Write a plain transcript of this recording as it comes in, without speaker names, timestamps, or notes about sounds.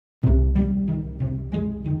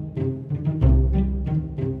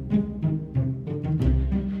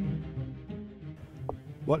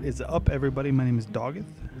What is up, everybody? My name is Doggeth.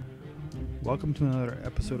 Welcome to another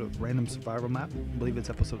episode of Random Survival Map. I believe it's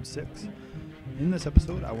episode 6. In this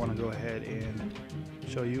episode, I want to go ahead and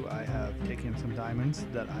show you I have taken some diamonds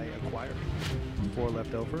that I acquired, 4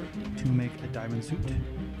 left over, to make a diamond suit,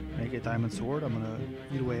 make a diamond sword. I'm going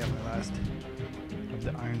to eat away at my last of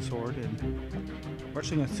the iron sword, and we're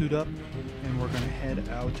actually going to suit up, and we're going to head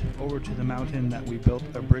out over to the mountain that we built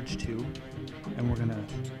a bridge to, and we're going to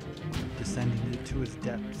descend into its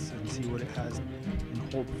depths and see what it has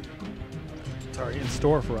in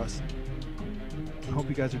store for us. I hope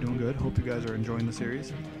you guys are doing good. Hope you guys are enjoying the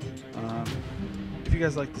series. If you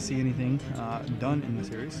guys like to see anything done in the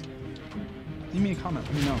series, leave me a comment.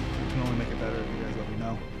 Let me know. I can only make it better if you guys let me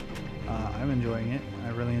know. I'm enjoying it. I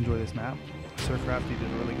really enjoy this map. Sir Crafty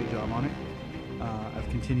did a really good job on it. I've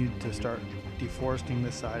continued to start deforesting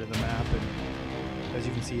this side of the map, and as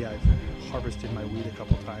you can see, I've harvested my wheat a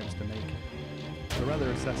couple times to make a rather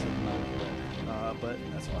excessive amount of it. But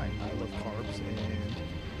that's fine. I love carbs, and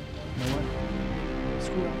you know what?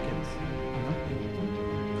 Screw Atkins. You know?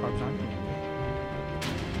 Carbs aren't good.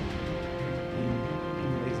 You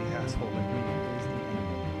lazy asshole like me.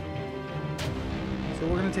 So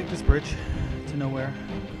we're gonna take this bridge to nowhere,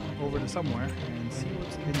 over to somewhere, and see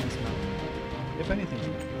what's in this mountain. If anything,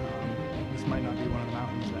 this might not be one of the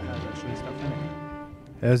mountains that has actually stuff in it.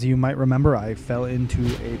 As you might remember, I fell into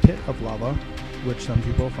a pit of lava, which some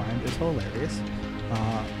people find is hilarious,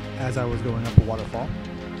 as I was going up a waterfall.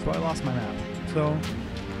 So I lost my map. So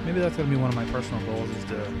maybe that's going to be one of my personal goals, is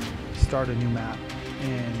to start a new map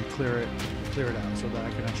and clear it out so that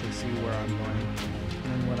I can actually see where I'm going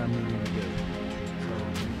and what I'm needing to do. So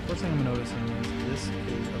first thing I'm noticing is this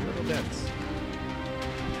is a little dense.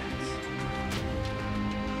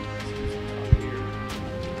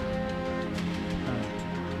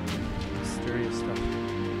 Mysterious stuff.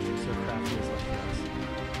 So crafty is like this.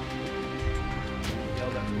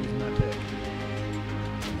 Yelled at for using that pick.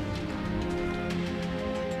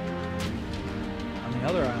 On the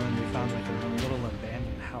other island, we found like a little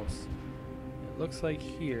abandoned house. It looks like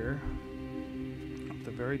here, at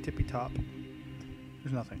the very tippy top,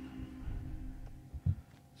 there's nothing.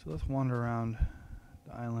 So let's wander around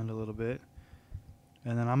the island a little bit,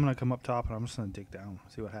 and then I'm gonna come up top and I'm just gonna dig down,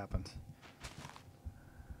 see what happens.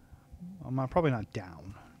 I'm probably not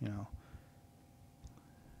down, you know.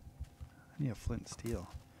 I need a flint and steel.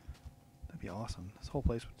 That'd be awesome. This whole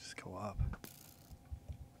place would just go up.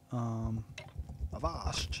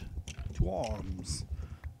 Avast to arms.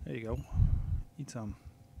 There you go. Eat some.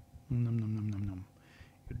 Num num num num num.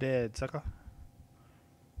 You're dead, sucker.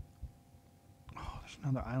 Oh, there's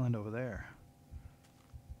another island over there.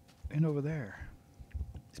 And over there.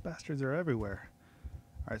 These bastards are everywhere.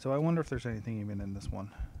 Alright, so I wonder if there's anything even in this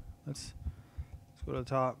one. Let's go to the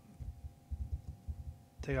top,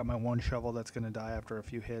 take out my one shovel that's going to die after a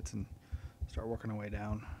few hits, and start working our way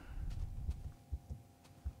down.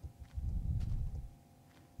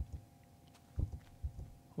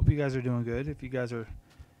 Hope you guys are doing good. If you guys are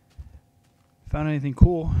found anything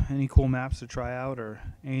cool, any cool maps to try out, or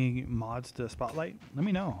any mods to spotlight, let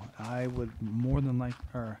me know. I would more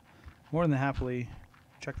than happily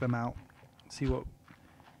check them out, see what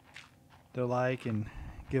they're like, and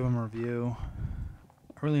give them a review.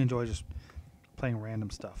 I really enjoy just playing random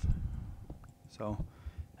stuff. So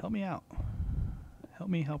help me out. Help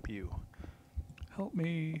me help you. Help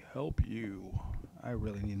me help you. I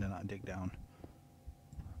really need to not dig down.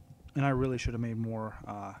 And I really should have made more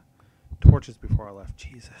torches before I left.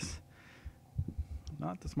 Jesus.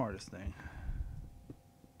 Not the smartest thing.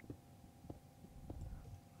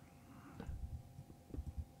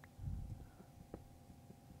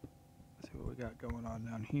 What we got going on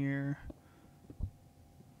down here.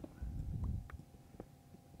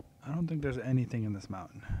 I don't think there's anything in this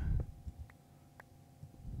mountain.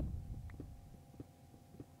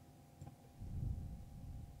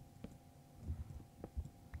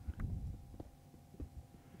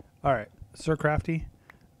 Alright, Sir Crafty,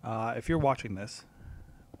 if you're watching this,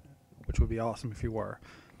 which would be awesome if you were,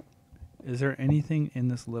 is there anything in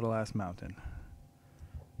this little ass mountain?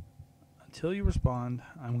 Until you respond,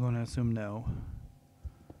 I'm going to assume no,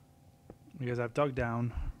 because I've dug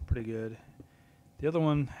down pretty good. The other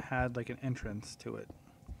one had like an entrance to it,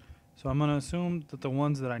 so I'm going to assume that the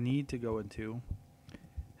ones that I need to go into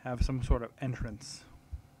have some sort of entrance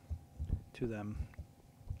to them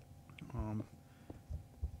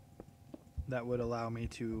that would allow me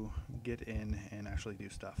to get in and actually do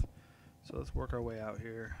stuff. So let's work our way out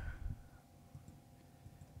here.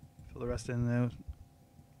 Fill the rest in there.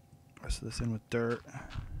 Rest of this in with dirt.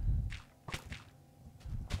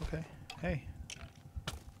 Okay. Hey.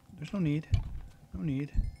 There's no need. No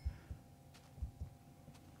need.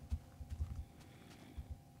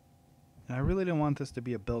 And I really didn't want this to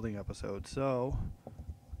be a building episode, so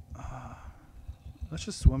let's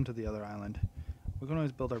just swim to the other island. We can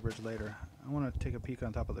always build our bridge later. I want to take a peek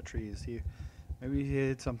on top of the trees. See, maybe he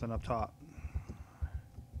hit something up top.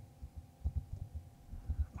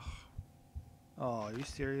 Oh, are you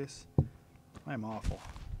serious? I'm awful.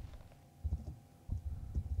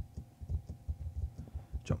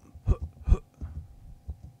 Jump. Huh, huh.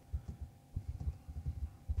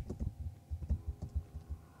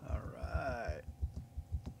 Alright.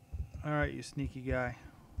 Alright, you sneaky guy.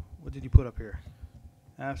 What did you put up here?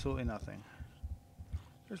 Absolutely nothing.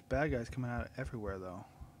 There's bad guys coming out of everywhere, though.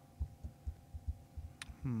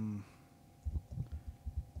 I'm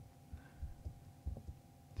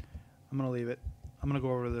going to leave it. I'm going to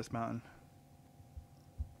go over to this mountain.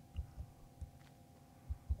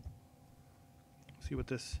 See what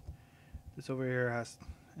this over here has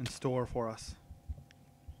in store for us.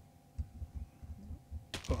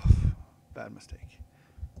 Ugh, bad mistake.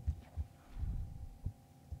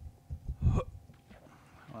 Well,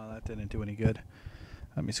 that didn't do any good.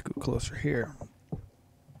 Let me scoot closer here.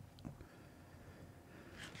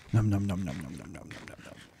 Num num num num num num num num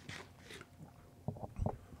num.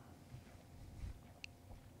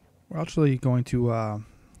 We're actually going to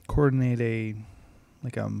coordinate a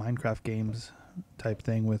Minecraft games type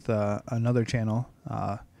thing with another channel.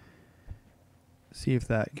 See if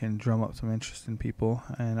that can drum up some interest in people.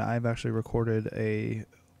 And I've actually recorded a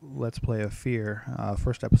Let's Play of Fear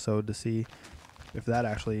first episode to see if that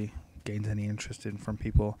actually gains any interest from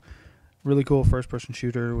people. Really cool first-person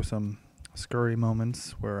shooter with some scurry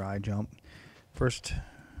moments where I jump. First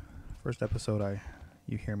episode,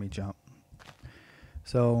 you hear me jump.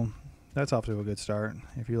 So that's off to a good start.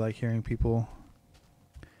 If you like hearing people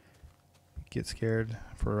get scared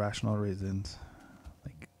for irrational reasons,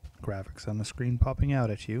 like graphics on the screen popping out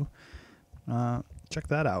at you, check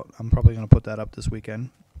that out. I'm probably going to put that up this weekend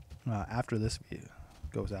after this video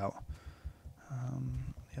goes out.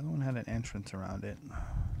 The other one had an entrance around it.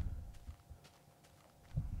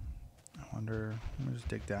 I wonder, let me just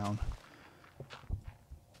dig down.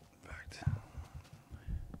 In fact,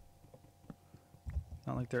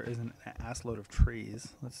 not like there isn't an ass load of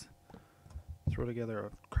trees. Let's throw together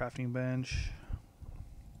a crafting bench.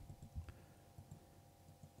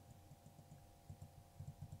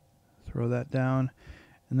 Throw that down,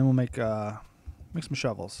 and then we'll make some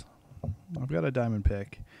shovels. I've got a diamond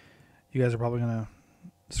pick. You guys are probably gonna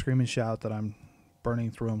scream and shout that I'm burning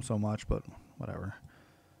through them so much, but whatever.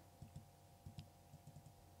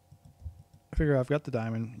 I figure I've got the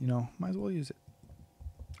diamond, might as well use it.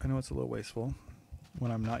 I know it's a little wasteful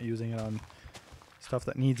when I'm not using it on stuff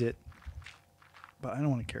that needs it, but I don't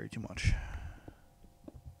want to carry too much.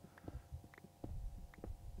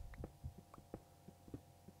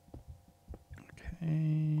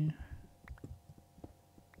 Okay.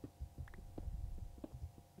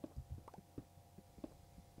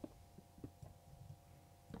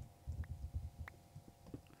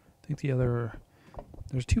 I think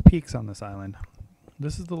there's two peaks on this island.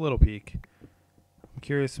 This is the little peak. I'm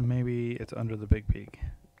curious if maybe it's under the big peak.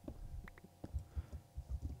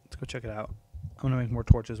 Let's go check it out. I'm going to make more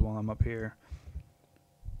torches while I'm up here.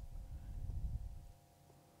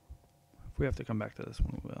 If we have to come back to this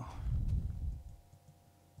one, we will.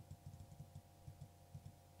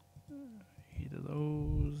 Eight of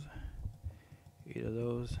those. 8 of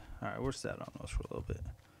those. Alright, we're set on those for a little bit.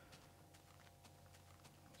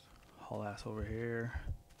 Haul ass over here.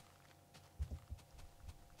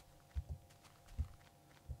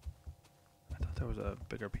 I thought there was a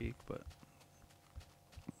bigger peak, but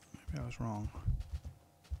maybe I was wrong.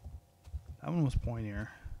 That one was pointier.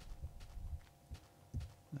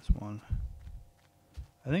 This one.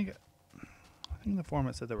 I think in the form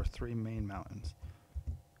it said there were 3 main mountains.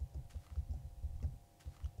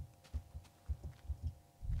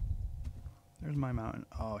 There's my mountain.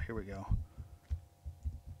 Oh, here we go.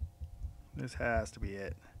 This has to be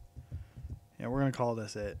it. Yeah, we're going to call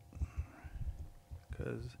this it.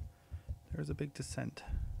 Because there's a big descent.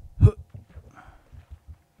 I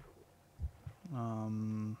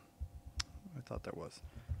thought there was.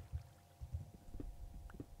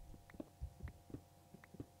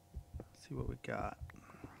 Let's see what we got.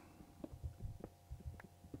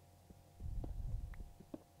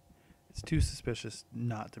 It's too suspicious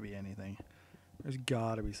not to be anything. There's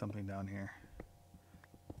got to be something down here.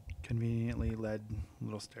 Conveniently led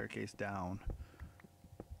little staircase down.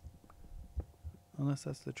 Unless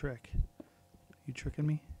that's the trick. You tricking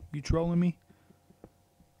me? You trolling me?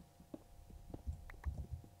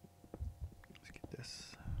 Let's get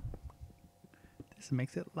this. This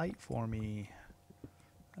makes it light for me.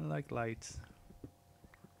 I like lights.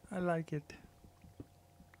 I like it.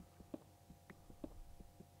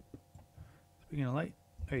 Speaking of light,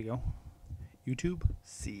 there you go. YouTube,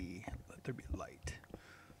 see. Let there be light.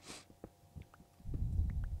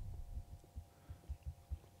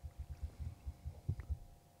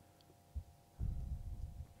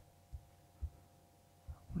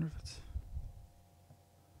 I wonder if it's...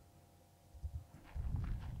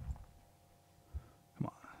 Come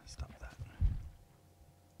on, stop that.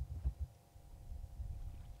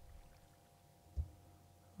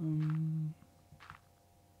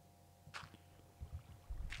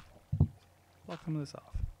 Lock some of this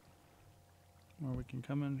off. Or we can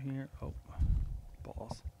come in here. Oh,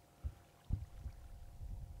 balls.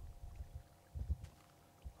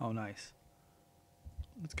 Oh, nice.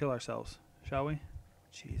 Let's kill ourselves, shall we?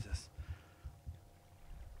 Jesus.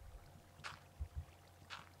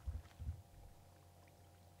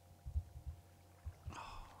 Oh,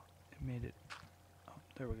 it made it. Oh,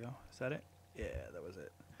 there we go. Is that it? Yeah, that was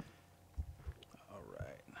it. All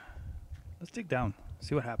right. Let's dig down.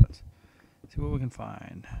 See what happens. See what we can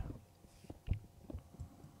find.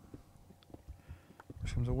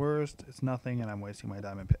 Worst comes to worst, it's nothing, and I'm wasting my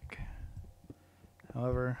diamond pick.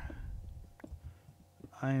 However,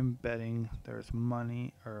 I'm betting there's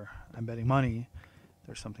money, or I'm betting money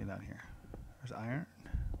there's something down here. There's iron,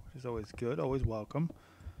 which is always good, always welcome.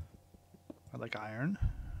 I like iron.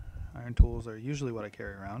 Iron tools are usually what I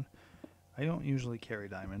carry around. I don't usually carry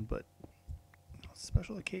diamond, but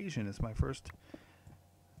special occasion is my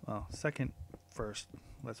second first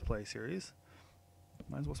Let's Play series.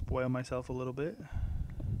 Might as well spoil myself a little bit.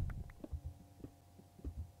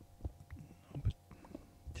 No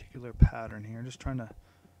particular pattern here, just trying to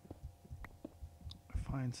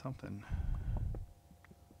find something.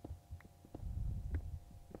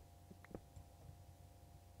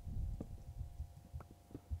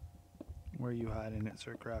 Where are you hiding it,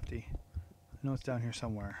 Sir Crafty? I know it's down here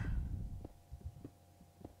somewhere.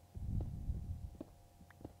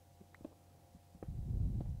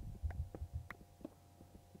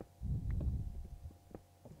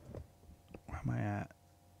 Where am I at?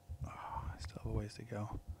 Oh, I still have a ways to go.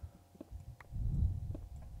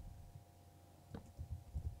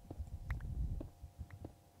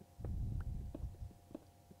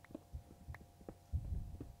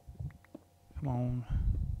 Come on.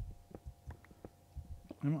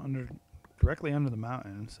 I'm directly under the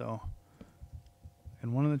mountain, so...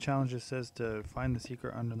 And one of the challenges says to find the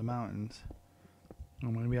secret under the mountains.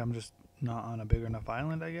 And maybe I'm just not on a big enough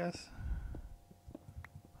island, I guess.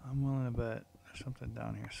 I'm willing to bet there's something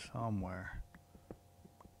down here somewhere.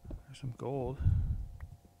 There's some gold.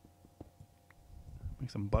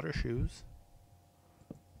 Make some butter shoes.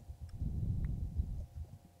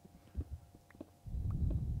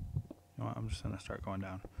 You know what, I'm just gonna start going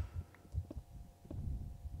down.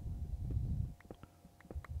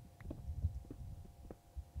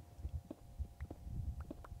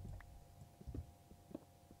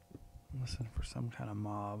 Listen for some kind of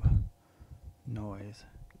mob noise.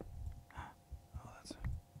 Oh, that's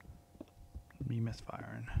me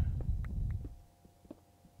misfiring.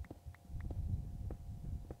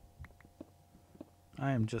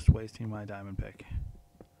 I am just wasting my diamond pick.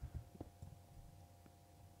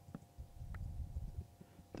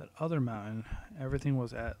 That other mountain, everything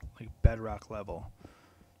was at like bedrock level.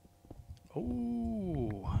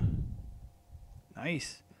 Oh,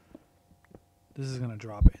 nice. This is gonna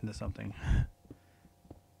drop it into something.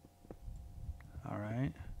 All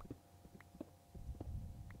right.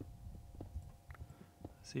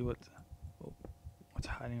 See what's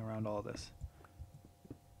hiding around all this.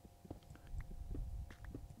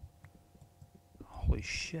 Holy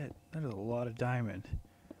shit! That is a lot of diamond.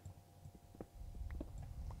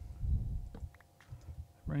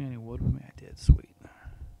 Bring any wood with me? I did. Sweet.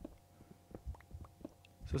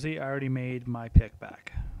 So see, I already made my pick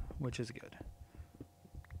back, which is good.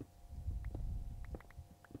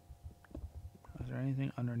 Is there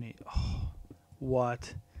anything underneath? Oh,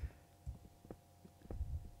 what?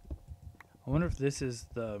 I wonder if this is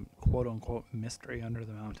the quote-unquote mystery under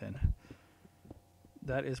the mountain.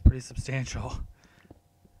 That is pretty substantial.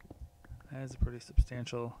 That is a pretty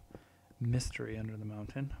substantial mystery under the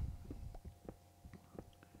mountain.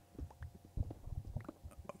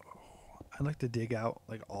 I like to dig out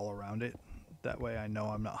like all around it. That way I know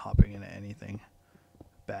I'm not hopping into anything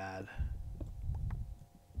bad.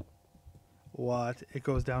 What? It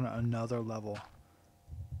goes down to another level.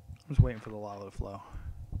 I'm just waiting for the lava to flow.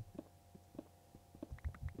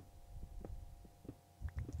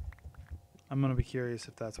 I'm gonna be curious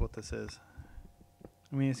if that's what this is.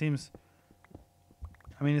 I mean, it seems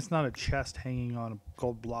I mean, it's not a chest hanging on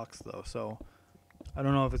gold blocks, though, so I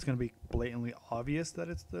don't know if it's going to be blatantly obvious that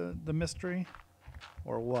it's the mystery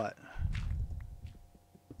or what.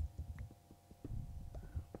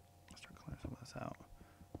 Let's start clearing some of this out.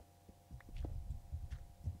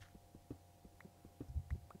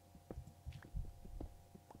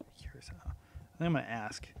 Curious how. I think I'm going to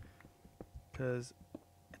ask, because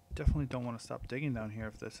I definitely don't want to stop digging down here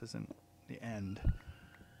if this isn't the end.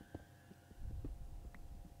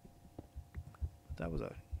 That was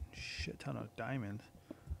a shit ton of diamonds.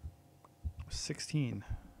 16.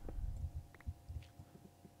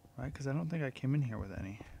 Right? Because I don't think I came in here with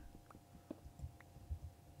any.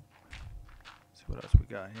 Let's see what else we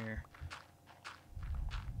got here.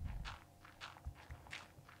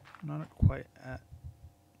 Not quite at...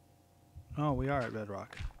 Oh, we are at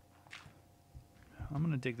bedrock. I'm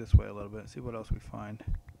going to dig this way a little bit, see what else we find.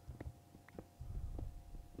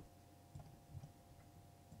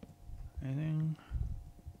 Anything?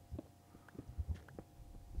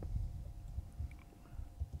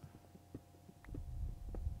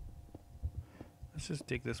 Let's just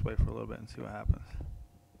dig this way for a little bit and see what happens.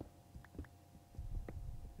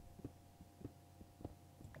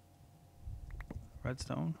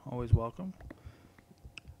 Redstone, always welcome.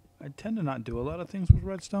 I tend to not do a lot of things with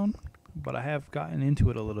redstone, but I have gotten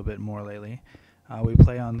into it a little bit more lately. We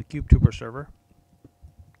play on the CubeTuber server,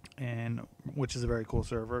 and which is a very cool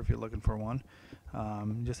server if you're looking for one.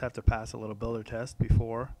 You just have to pass a little builder test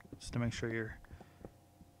before, just to make sure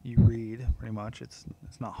you read. Pretty much, it's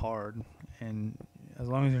not hard, and as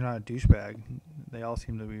long as you're not a douchebag, they all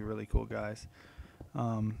seem to be really cool guys.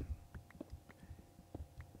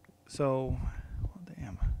 So, well,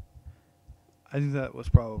 damn, I think that was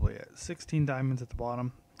probably it. 16 diamonds at the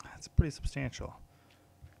bottom. That's pretty substantial.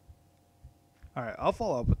 All right, I'll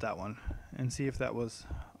follow up with that one and see if that was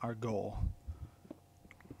our goal.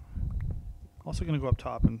 Also going to go up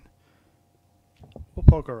top and we'll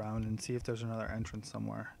poke around and see if there's another entrance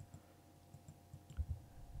somewhere.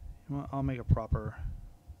 You know what, I'll make a proper...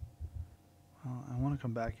 Well, I want to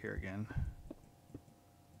come back here again.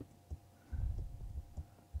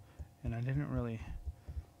 And I didn't really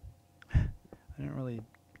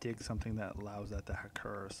dig something that allows that to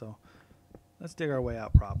occur, so let's dig our way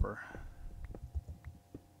out proper.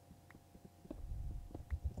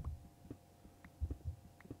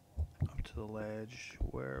 Up to the ledge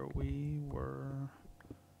where we were.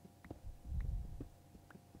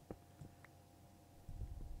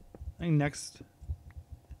 I think next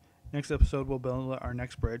episode we'll build our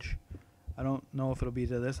next bridge. I don't know if it'll be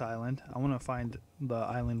to this island. I want to find the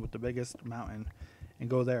island with the biggest mountain and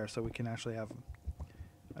go there so we can actually have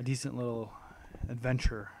a decent little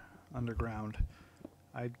adventure underground.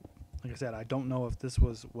 Like I said, I don't know if this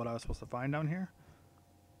was what I was supposed to find down here.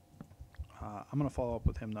 I'm going to follow up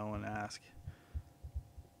with him though and ask,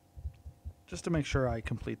 just to make sure I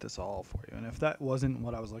complete this all for you. And if that wasn't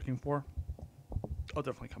what I was looking for, I'll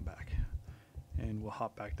definitely come back and we'll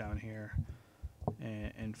hop back down here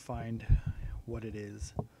and find what it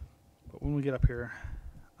is. But when we get up here,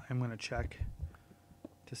 I'm going to check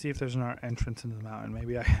to see if there's an entrance into the mountain.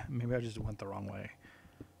 Maybe I just went the wrong way.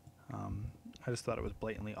 I just thought it was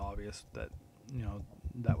blatantly obvious that, you know,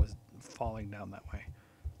 that was falling down that way.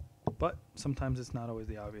 But sometimes it's not always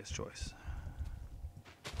the obvious choice.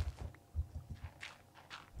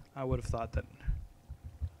 I would have thought that...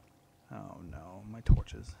 Oh no, my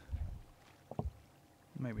torches.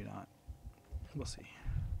 Maybe not. We'll see.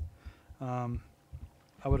 I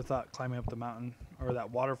would have thought climbing up the mountain or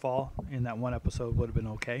that waterfall in that one episode would have been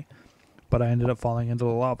okay, but I ended up falling into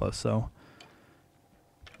the lava, so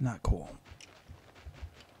not cool.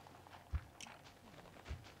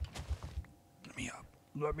 Let me up.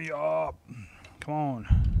 Let me up. Come on.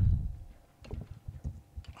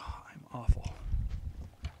 Oh, I'm awful.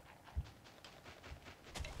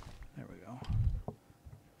 There we go.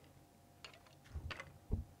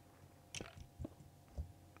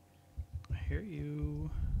 I hear you.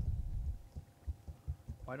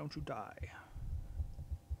 Why don't you die?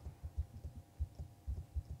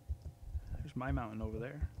 There's my mountain over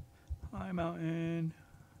there. Hi, mountain.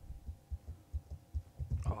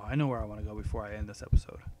 Oh, I know where I want to go before I end this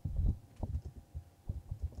episode.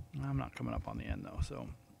 I'm not coming up on the end, though, so...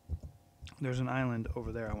 There's an island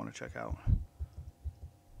over there I want to check out.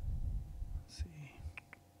 Let's see.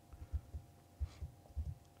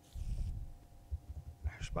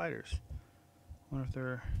 There's spiders. I wonder if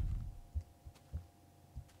they're...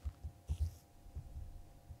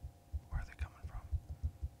 Where are they coming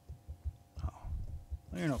from? Oh.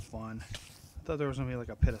 They're no fun. I thought there was going to be like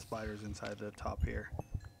a pit of spiders inside the top here.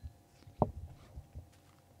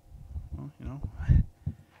 Well, you know,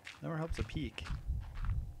 Never helps a peek.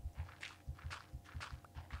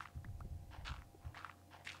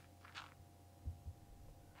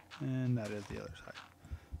 And that is the other side.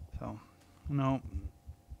 So, no.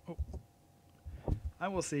 Oh. I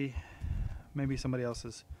will see. Maybe somebody else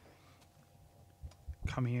has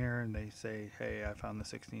come here and they say, hey, I found the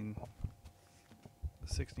 16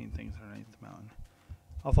 things underneath the mountain.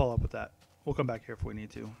 I'll follow up with that. We'll come back here if we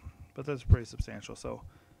need to. But that's pretty substantial, so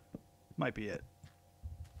might be it.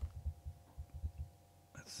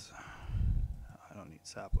 I don't need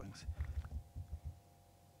saplings.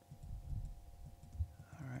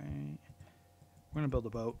 Alright. We're going to build a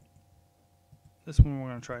boat. This one we're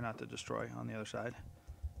going to try not to destroy on the other side.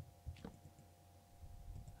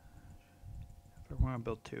 We're going to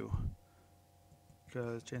build 2.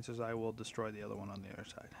 Because chances I will destroy the other one on the other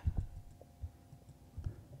side.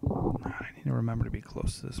 I need to remember to be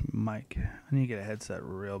close to this mic. I need to get a headset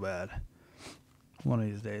real bad. One of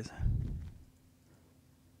these days.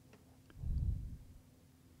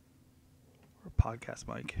 Or a podcast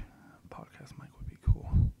mic. A podcast mic would be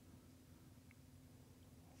cool.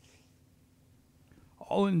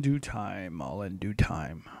 All in due time. All in due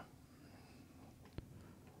time.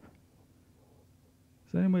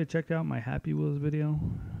 Has anybody checked out my Happy Wheels video?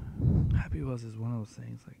 Happy Wheels is one of those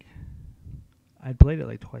things, like, I'd played it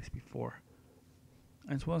like twice before.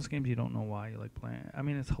 And it's one of those games you don't know why you like playing. I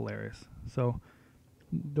mean, it's hilarious. So,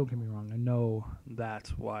 don't get me wrong. I know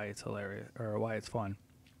that's why it's hilarious, or why it's fun.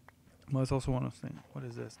 Well, it's also one of those things. What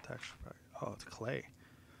is this texture pack? Oh, it's clay.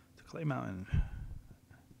 It's a clay mountain.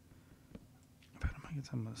 I'm gonna get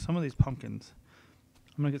some of these pumpkins.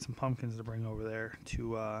 I'm gonna get some pumpkins to bring over there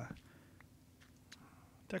to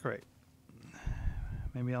decorate.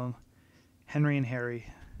 Maybe I'll Henry and Harry.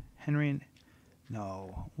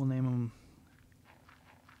 No, we'll name them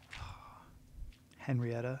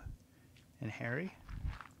Henrietta and Harry.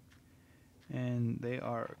 And they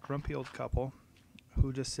are a grumpy old couple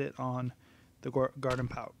who just sit on the garden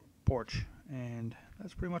porch. And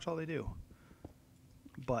that's pretty much all they do.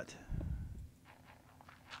 But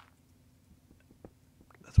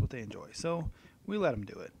that's what they enjoy. So we let them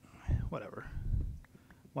do it. Whatever.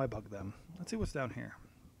 Why bug them? Let's see what's down here.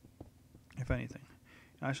 If anything.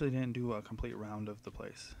 I actually didn't do a complete round of the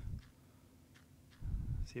place.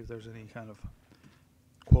 See if there's any kind of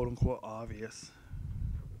quote-unquote obvious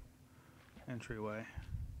entryway.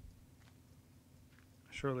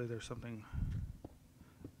 Surely there's something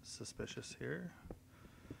suspicious here.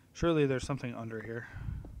 Surely there's something under here.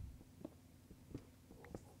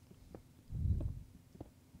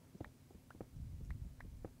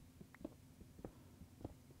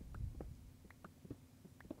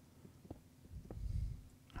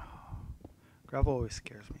 Gravel always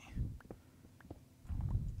scares me.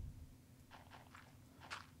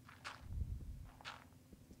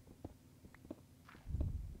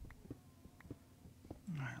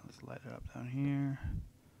 Alright, let's light it up down here.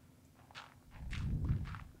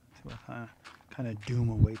 See what kind of doom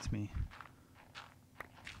awaits me.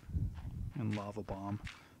 And lava bomb.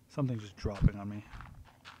 Something just dropping on me.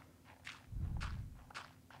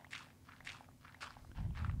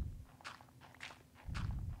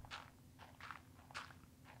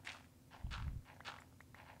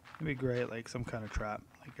 It'd be great, like some kind of trap,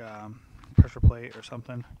 like pressure plate or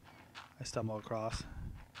something I stumble across.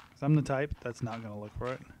 'Cause I'm the type that's not going to look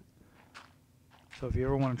for it. So if you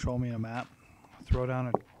ever want to troll me in a map, throw down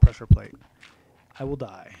a pressure plate. I will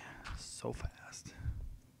die so fast.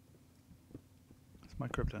 It's my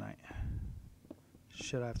kryptonite.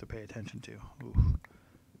 Shit I have to pay attention to. Ooh,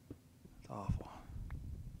 it's awful.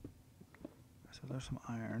 So there's some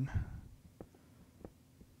iron.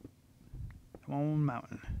 Come on,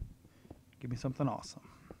 mountain. Give me something awesome.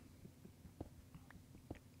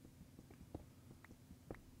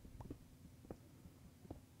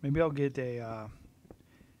 Maybe I'll get I'll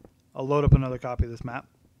load up another copy of this map,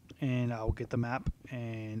 and I'll get the map,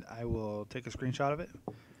 and I will take a screenshot of it,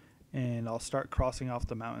 and I'll start crossing off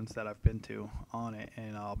the mountains that I've been to on it,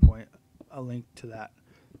 and I'll point a link to that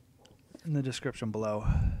in the description below,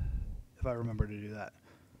 if I remember to do that.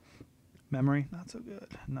 Memory, not so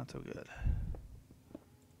good, not so good.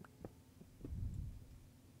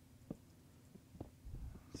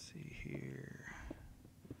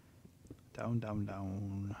 Down, down,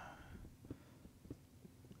 down.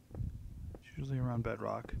 It's usually around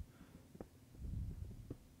bedrock.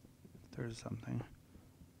 If there's something.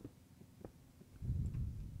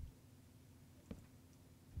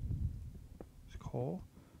 It's coal.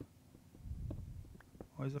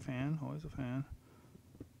 Always a fan, always a fan.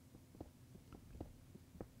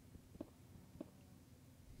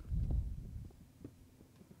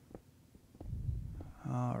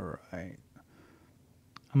 Alright.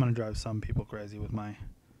 gonna drive some people crazy with my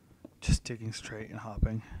just digging straight and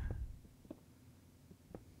hopping.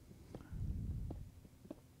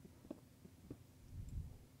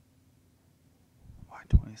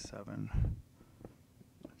 Y27.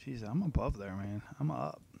 Jeez, I'm above there, man. I'm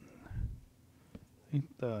up. I think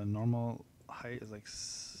the normal height is like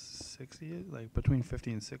 60, like between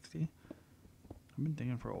 50 and 60. I've been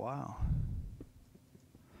digging for a while.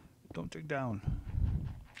 Don't dig down.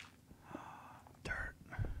 Dirt.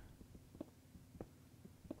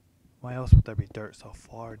 Why else would there be dirt so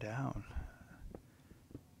far down?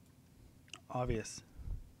 Obvious.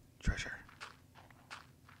 Treasure.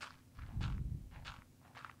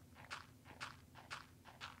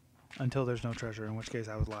 Until there's no treasure, in which case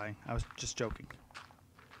I was lying. I was just joking.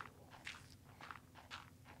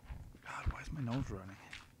 God, why is my nose running?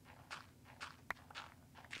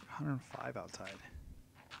 105 outside.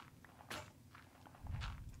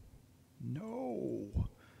 No.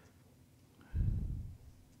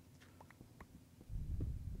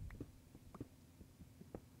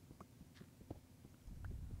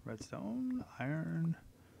 Redstone, iron.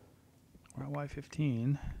 We're at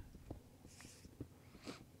Y15.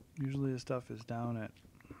 Usually this stuff is down at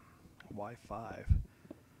Y5.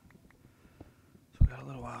 So we got a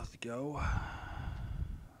little while to go.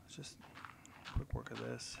 Let's just quick work of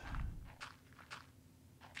this.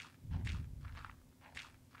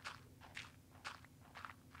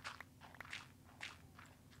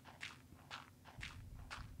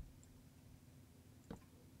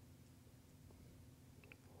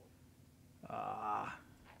 I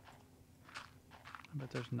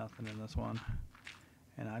bet there's nothing in this one.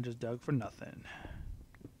 And I just dug for nothing.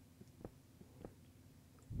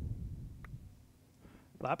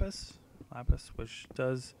 Lapis, which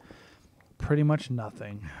does pretty much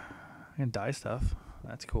nothing. I can dye stuff.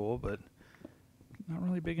 That's cool, but not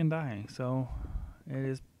really big in dyeing, so it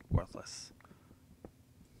is worthless.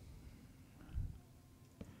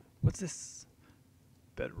 What's this?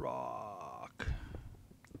 Bedrock.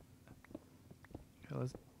 Okay,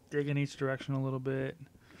 let's dig in each direction a little bit.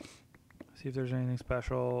 See if there's anything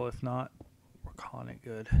special. If not, we're calling it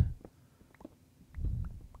good. There's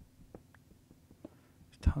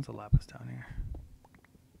tons of lapis down here.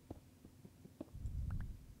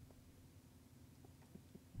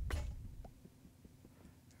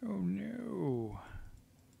 Oh no.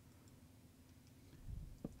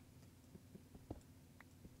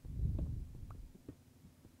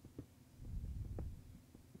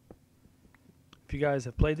 If you guys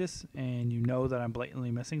have played this and you know that I'm blatantly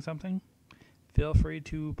missing something, feel free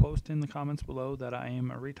to post in the comments below that I am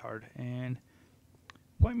a retard and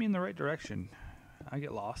point me in the right direction. I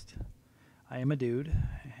get lost. I am a dude.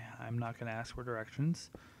 I'm not going to ask for directions.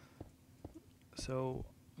 So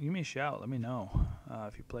give me a shout. Let me know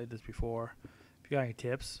if you played this before. If you got any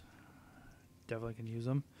tips, definitely can use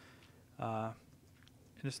them.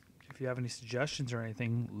 Just if you have any suggestions or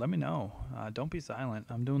anything, let me know. Don't be silent.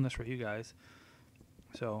 I'm doing this for you guys.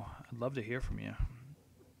 So I'd love to hear from you.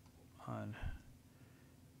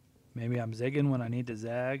 Maybe I'm zigging when I need to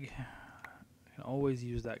zag. I can always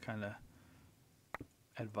use that kind of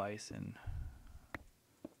advice and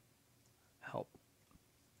help.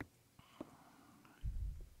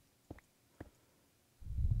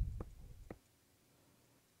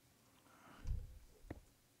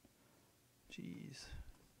 Jeez.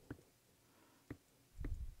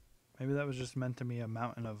 Maybe that was just meant to be a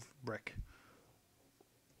mountain of brick.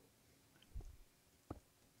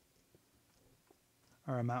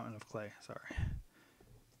 Or a mountain of clay, sorry.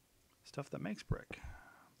 Stuff that makes brick,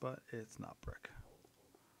 but it's not brick.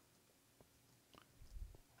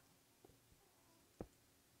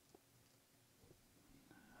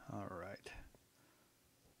 All right.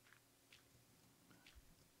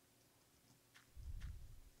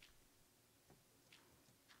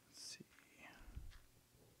 Let's see.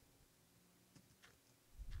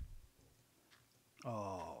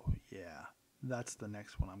 Oh, yeah. That's the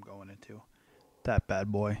next one I'm going into. That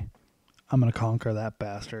bad boy. I'm going to conquer that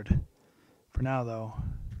bastard. For now, though,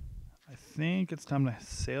 I think it's time to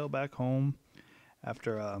sail back home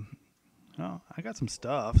after, I got some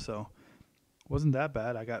stuff, so it wasn't that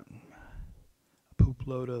bad. I got a poop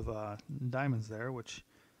load of diamonds there, which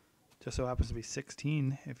just so happens to be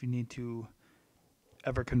 16 if you need to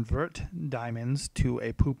ever convert diamonds to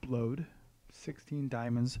a poop load. 16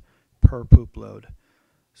 diamonds per poop load.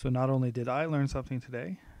 So not only did I learn something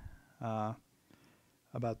today,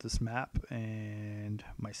 about this map and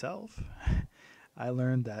myself, I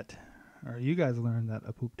learned that, or you guys learned that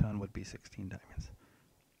a poop ton would be 16 diamonds.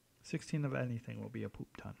 16 of anything will be a poop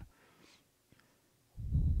ton.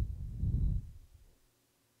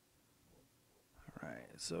 Alright,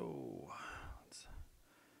 so let's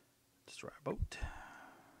destroy our boat.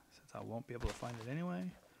 Since I won't be able to find it anyway.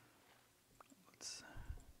 Let's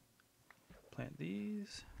plant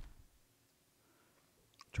these.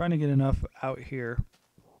 Trying to get enough out here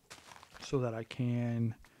so that I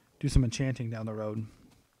can do some enchanting down the road.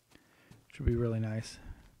 Which would be really nice.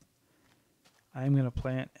 I'm going to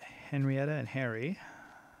plant Henrietta and Harry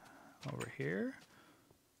over here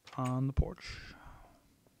on the porch.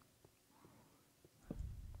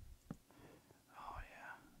 Oh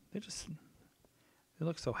yeah, they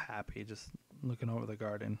look so happy just looking over the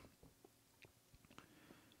garden.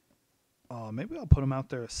 Oh, maybe I'll put them out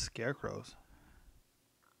there as scarecrows.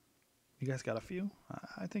 You guys got a few?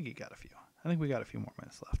 I think you got a few. I think we got a few more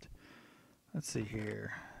minutes left. Let's see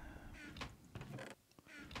here.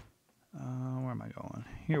 Where am I going?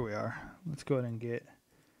 Here we are. Let's go ahead and get...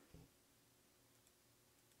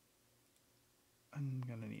 I'm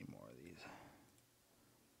going to need more of these.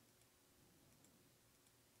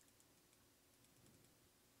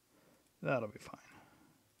 That'll be fine.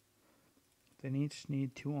 They each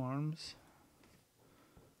need 2 arms.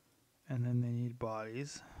 And then they need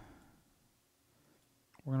bodies.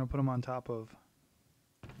 We're going to put them on top of...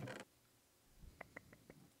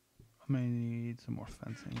 I'm going to need some more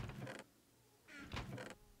fencing.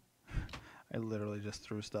 I literally just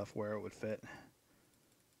threw stuff where it would fit.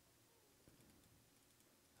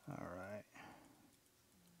 Alright.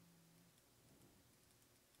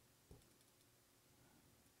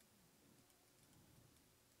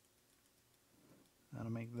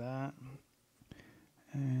 That'll make that.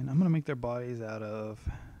 And I'm going to make their bodies out of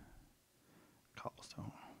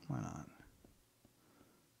cobblestone. Why not?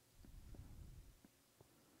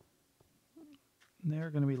 They're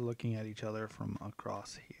going to be looking at each other from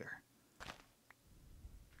across here.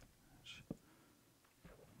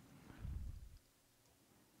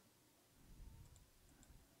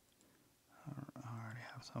 I already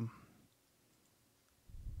have some.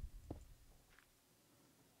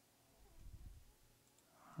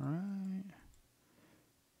 Alright.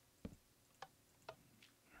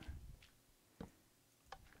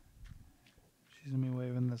 She's going to be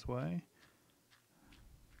waving this way.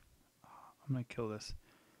 I'm going to kill this.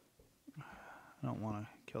 I don't want to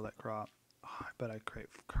kill that crop. Oh, I bet I create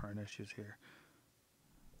current issues here.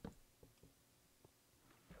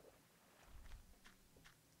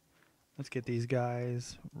 Let's get these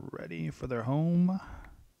guys ready for their home.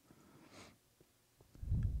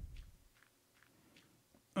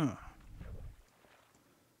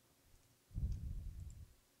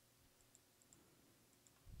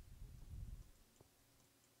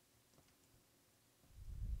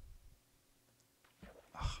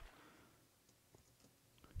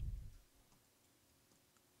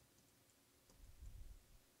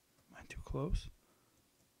 Too close.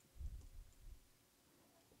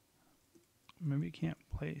 Maybe you can't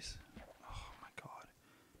place. Oh my god.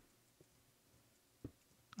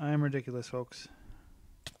 I am ridiculous, folks.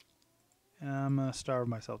 And I'm gonna starve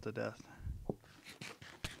myself to death.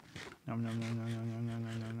 Nom nom nom nom nom nom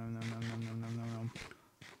nom nom nom nom nom nom nom nom nom.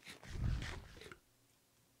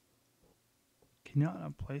 Can you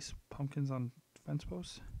not place pumpkins on fence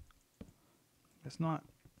posts? It's not.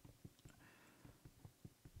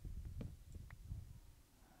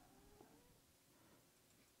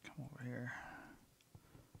 Over here.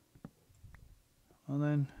 Well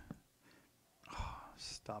then,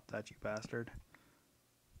 stop that, you bastard.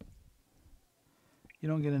 You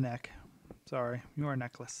don't get a neck. Sorry, you are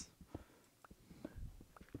necklace.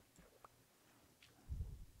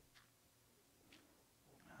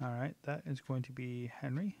 Alright, that is going to be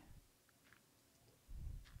Henry.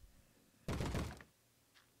 The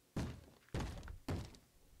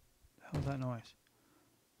hell's that noise?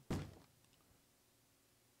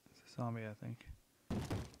 Zombie, I think.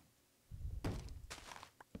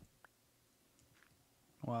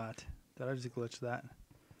 What? Did I just glitch that?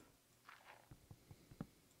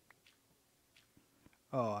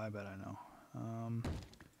 Oh, I bet I know.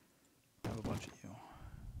 I have a bunch of you.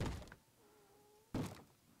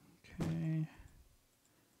 Okay.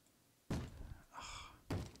 Ugh,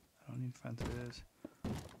 I don't need fences.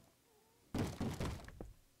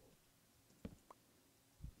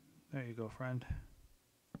 There you go, friend.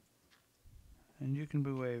 And you can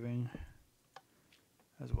be waving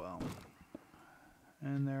as well.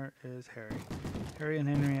 And there is Harry. Harry and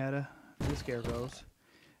Henrietta, the scarecrows.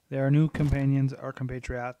 They are new companions, our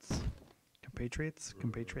compatriots. Compatriots.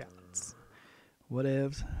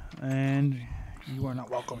 Whatevs. And you are not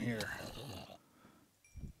welcome here.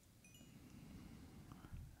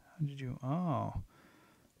 How did you... Oh.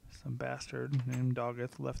 Some bastard named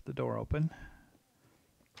Doggeth left the door open.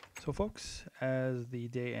 So, folks, as the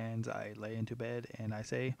day ends, I lay into bed and I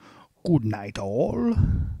say, good night, all.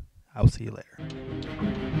 I'll see you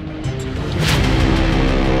later.